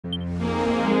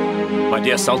My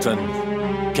dear Sultan,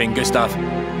 King Gustav,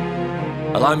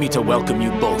 allow me to welcome you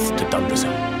both to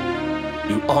Dunderson.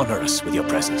 You honor us with your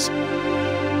presence.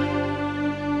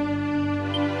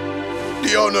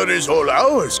 The honor is all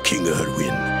ours, King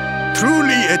Erwin.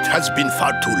 Truly, it has been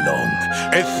far too long.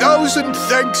 1,000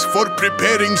 thanks for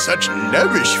preparing such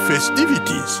lavish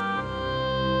festivities.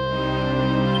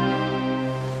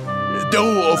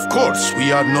 Though, of course,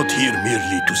 we are not here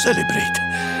merely to celebrate.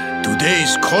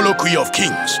 Today's colloquy of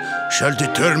kings shall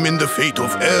determine the fate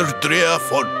of Erdrea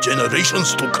for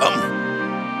generations to come.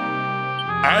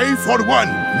 I, for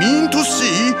one, mean to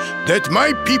see that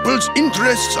my people's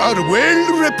interests are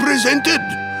well represented.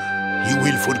 You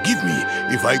will forgive me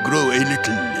if I grow a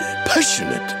little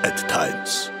passionate at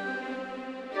times.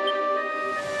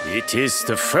 It is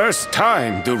the first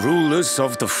time the rulers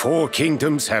of the four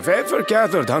kingdoms have ever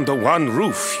gathered under one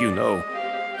roof, you know.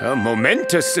 A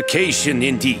momentous occasion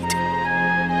indeed.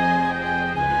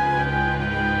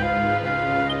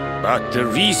 But the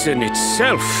reason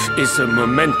itself is a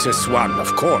momentous one,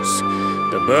 of course.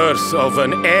 The birth of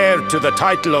an heir to the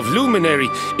title of luminary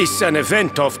is an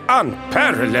event of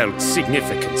unparalleled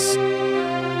significance.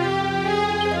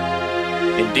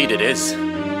 Indeed it is.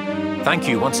 Thank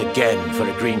you once again for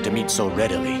agreeing to meet so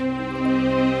readily.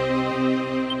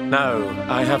 Now,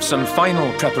 I have some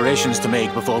final preparations to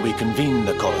make before we convene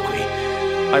the colloquy.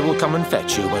 I will come and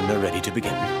fetch you when we're ready to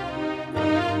begin.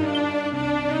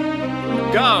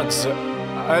 Guards,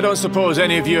 I don't suppose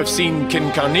any of you have seen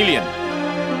King Carnelian?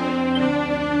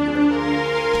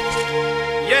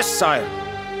 Yes, sire.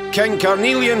 King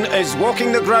Carnelian is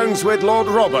walking the grounds with Lord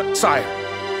Robert, sire.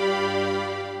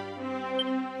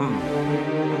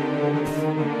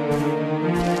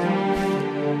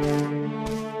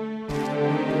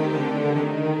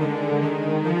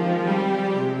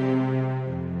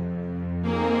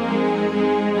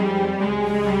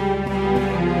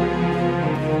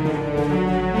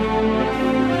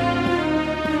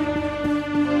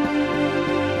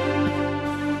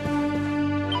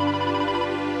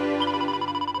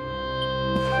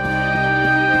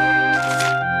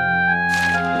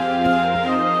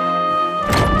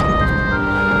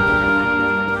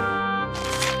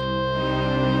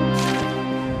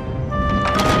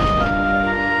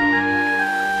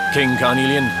 King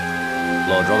Carnelian,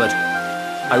 Lord Robert,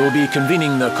 I will be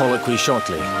convening the colloquy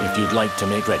shortly, if you'd like to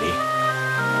make ready.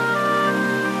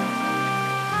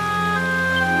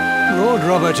 Lord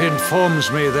Robert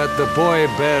informs me that the boy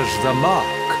bears the mark,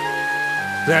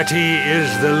 that he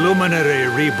is the luminary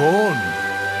reborn.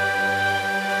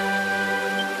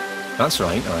 That's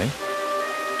right, aye.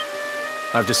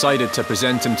 I've decided to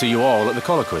present him to you all at the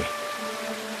colloquy.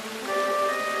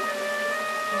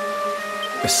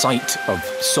 The sight of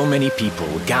so many people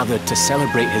gathered to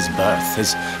celebrate his birth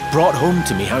has brought home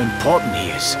to me how important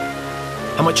he is.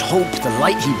 How much hope the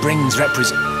light he brings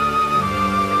represents.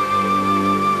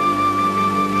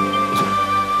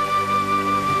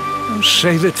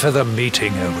 Save it for the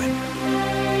meeting, Owen.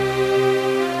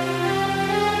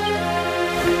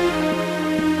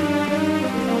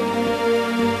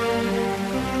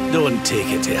 Don't take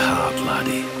it to heart,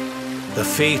 laddie. The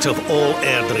fate of all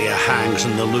Erdrea hangs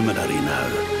on the luminary now.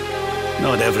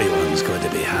 Not everyone's going to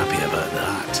be happy about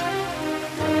that.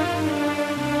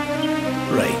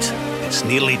 Right, it's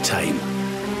nearly time.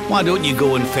 Why don't you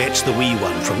go and fetch the wee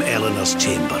one from Eleanor's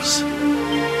chambers?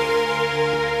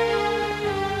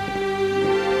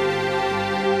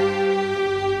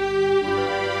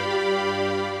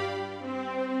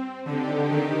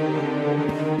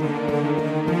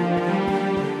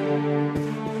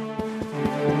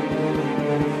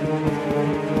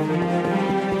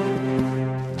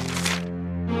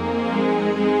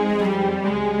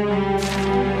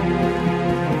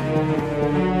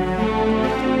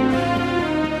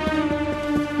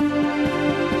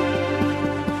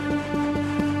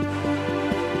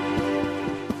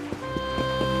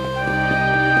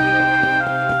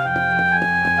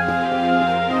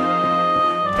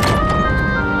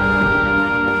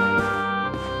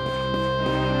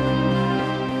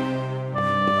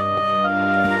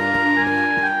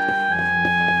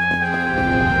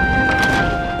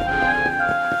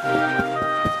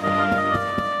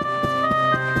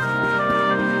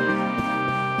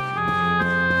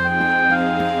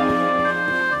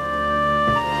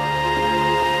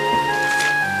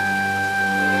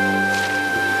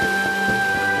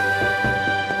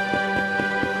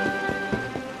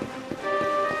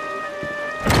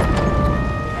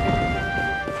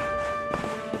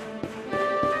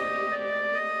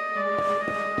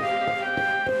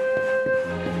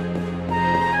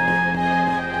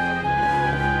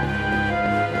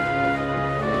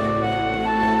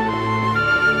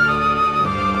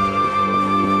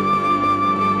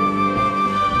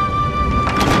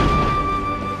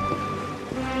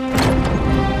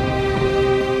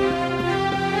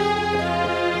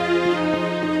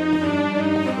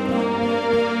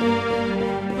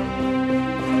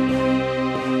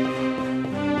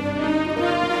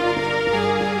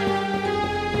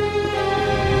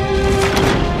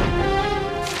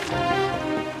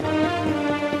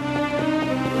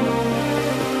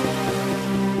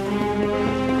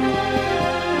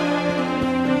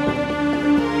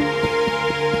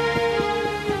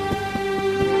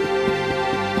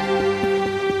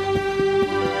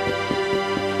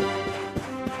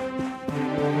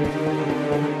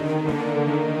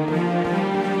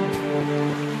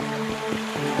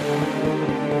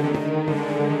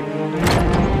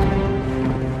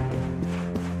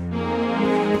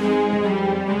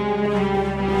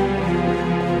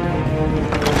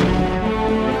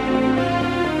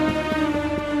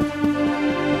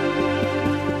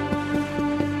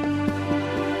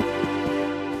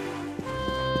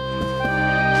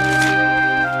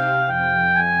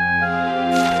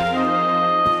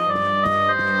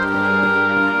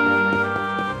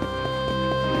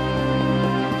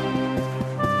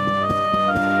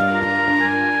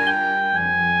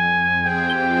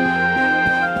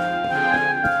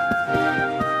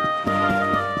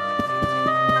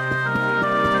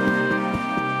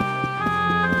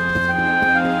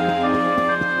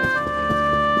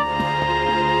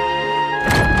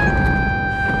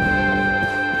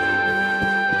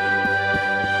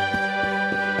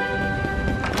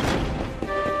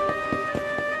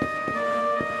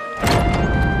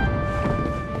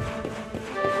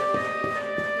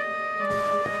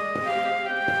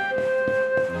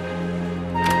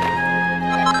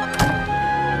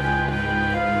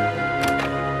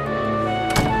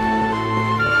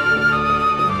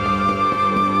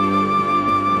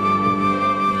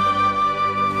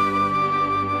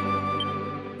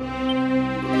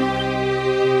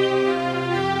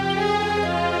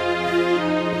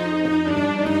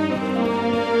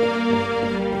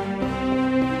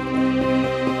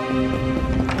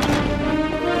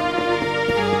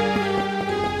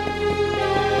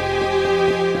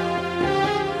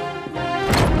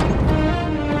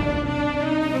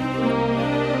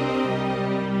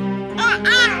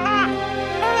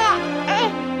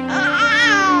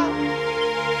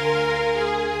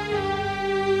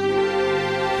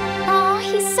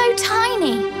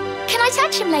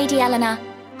 Lady Eleanor.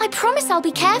 I promise I'll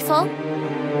be careful.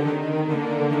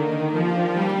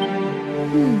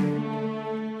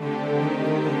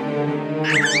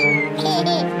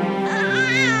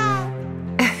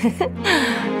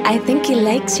 I think he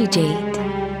likes you, Jade.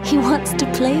 He wants to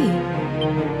play.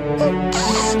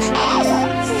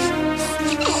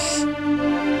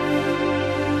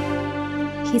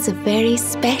 He's a very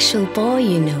special boy,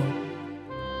 you know.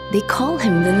 They call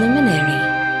him the Luminary.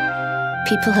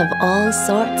 People have all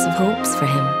sorts of hopes for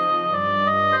him.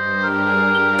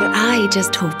 But I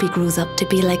just hope he grows up to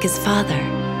be like his father,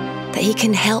 that he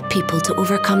can help people to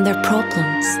overcome their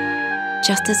problems,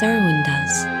 just as Erwin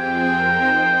does.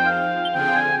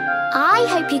 I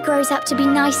hope he grows up to be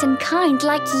nice and kind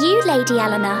like you, Lady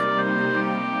Eleanor.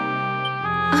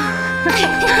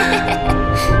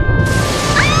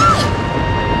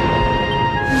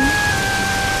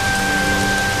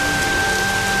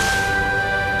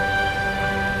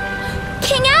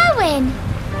 King Erwin!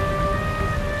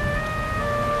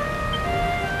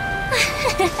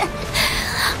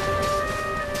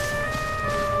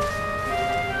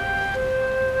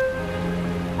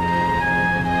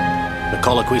 The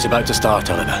colloquy's about to start,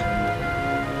 Eleanor.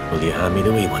 Will you hand me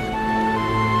the wee one?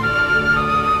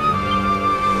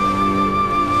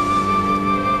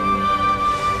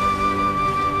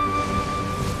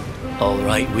 All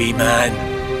right, wee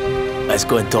man. Let's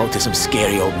go and talk to some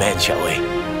scary old men, shall we?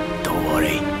 Don't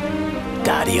worry.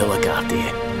 Daddy'll look after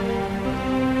you.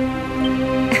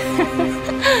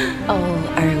 Oh,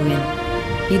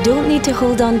 Erwin. You don't need to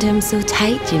hold on to him so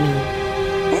tight, you know.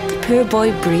 Let the poor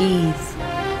boy breathe.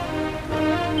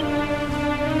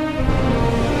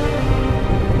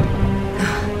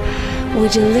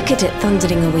 Would you look at it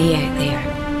thundering away out there?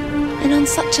 And on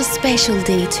such a special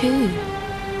day too.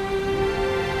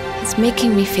 It's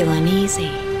making me feel uneasy.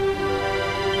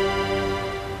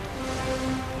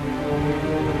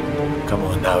 Come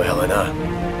on now, Eleanor.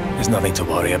 There's nothing to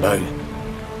worry about.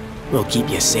 We'll keep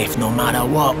you safe no matter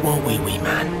what, won't we, wee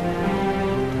man?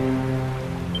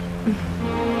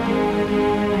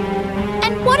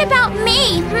 And what about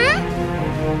me,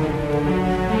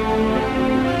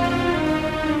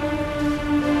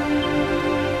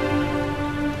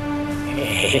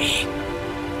 Hey,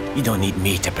 you don't need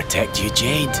me to protect you,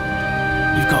 Jade.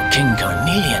 You've got King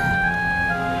Carnelian.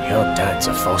 Your dad's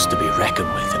a force to be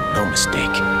reckoned with, and no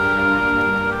mistake.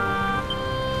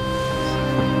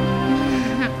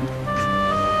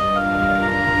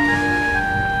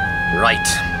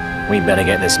 Right. We better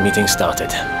get this meeting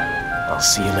started. I'll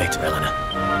see you later, Eleanor.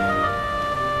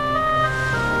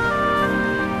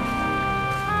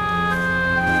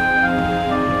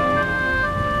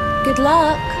 Good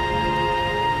luck,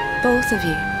 both of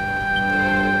you.